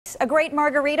right, a great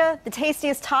margarita, the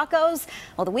tastiest tacos.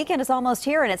 Well, the weekend is almost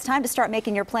here, and it's time to start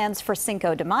making your plans for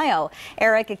Cinco de Mayo.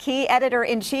 Erika Keys,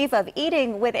 editor-in-chief of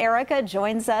Eating with Erika,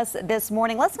 joins us this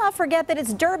morning. Let's not forget that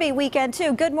it's Derby weekend,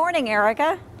 too. Good morning,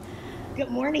 Erika. Good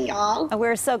morning, y'all.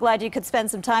 We're so glad you could spend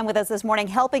some time with us this morning,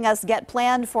 helping us get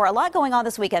planned for a lot going on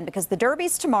this weekend, because the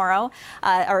Derby's tomorrow,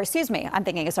 or excuse me, I'm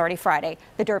thinking it's already Friday.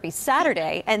 The Derby's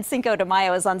Saturday, and Cinco de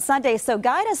Mayo is on Sunday. So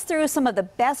guide us through some of the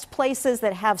best places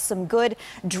that have some good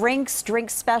drinks, drink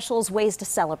specials, ways to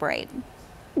celebrate.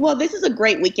 Well, this is a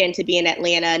great weekend to be in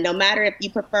Atlanta, no matter if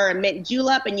you prefer a mint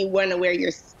julep and you want to wear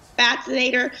your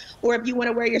fascinator, or if you want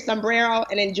to wear your sombrero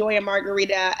and enjoy a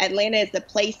margarita. Atlanta is the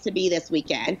place to be this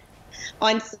weekend.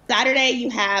 On Saturday, you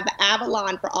have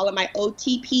Avalon for all of my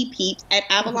OTP peeps. At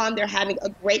Avalon, they're having a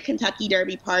great Kentucky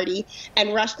Derby party,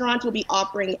 and restaurants will be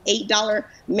offering $8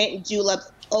 mint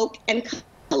juleps, oak and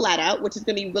Coletta, which is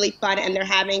going to be really fun. And they're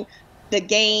having the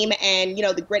game and,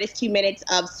 the greatest 2 minutes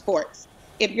of sports.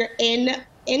 If you're in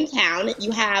town,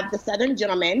 you have the Southern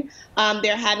Gentlemen.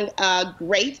 They're having a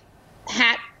great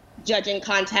hat judging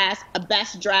contest, a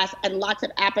best dress, and lots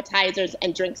of appetizers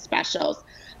and drink specials.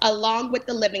 Along with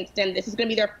the Livingston, this is going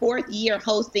to be their 4th year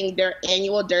hosting their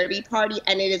annual Derby party,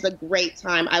 and it is a great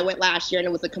time. I went last year, and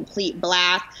it was a complete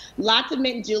blast. Lots of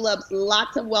mint juleps,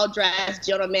 lots of well-dressed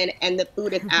gentlemen, and the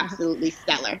food is absolutely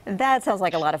stellar. That sounds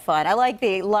like a lot of fun. I like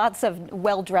the lots of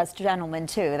well-dressed gentlemen,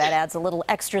 too. That adds a little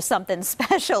extra something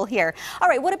special here. All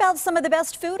right, what about some of the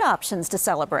best food options to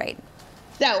celebrate?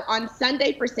 So on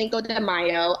Sunday for Cinco de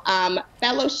Mayo,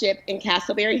 Fellowship in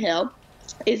Castleberry Hill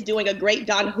is doing a great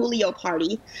Don Julio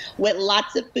party with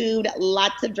lots of food,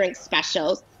 lots of drink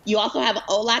specials. You also have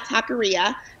Ola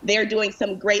Taqueria. They're doing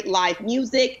some great live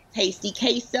music, tasty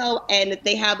queso, and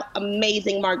they have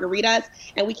amazing margaritas.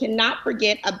 And we cannot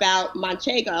forget about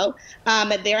Manchego.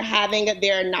 They're having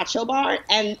their nacho bar,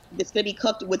 and it's going to be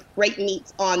cooked with great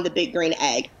meats on the big green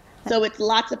egg. So it's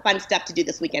lots of fun stuff to do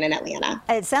this weekend in Atlanta.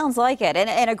 It sounds like it,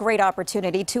 and a great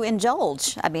opportunity to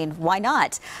indulge. I mean, why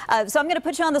not? So I'm going to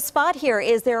put you on the spot here.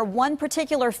 Is there one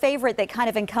particular favorite that kind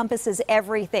of encompasses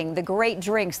everything? The great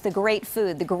drinks, the great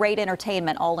food, the great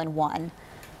entertainment all in one?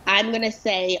 I'm going to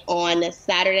say on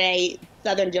Saturday,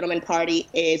 Southern Gentleman Party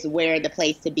is where the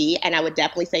place to be. And I would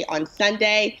definitely say on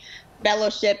Sunday,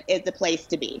 Fellowship is the place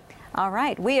to be. All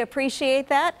right. We appreciate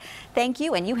that. Thank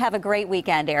you. And you have a great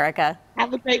weekend, Erika.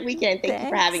 Have a great weekend. Thank you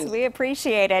for having me. We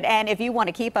appreciate it. And if you want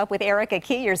to keep up with Erika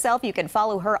Keys yourself, you can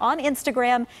follow her on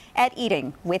Instagram at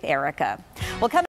Eating with Erika. Well,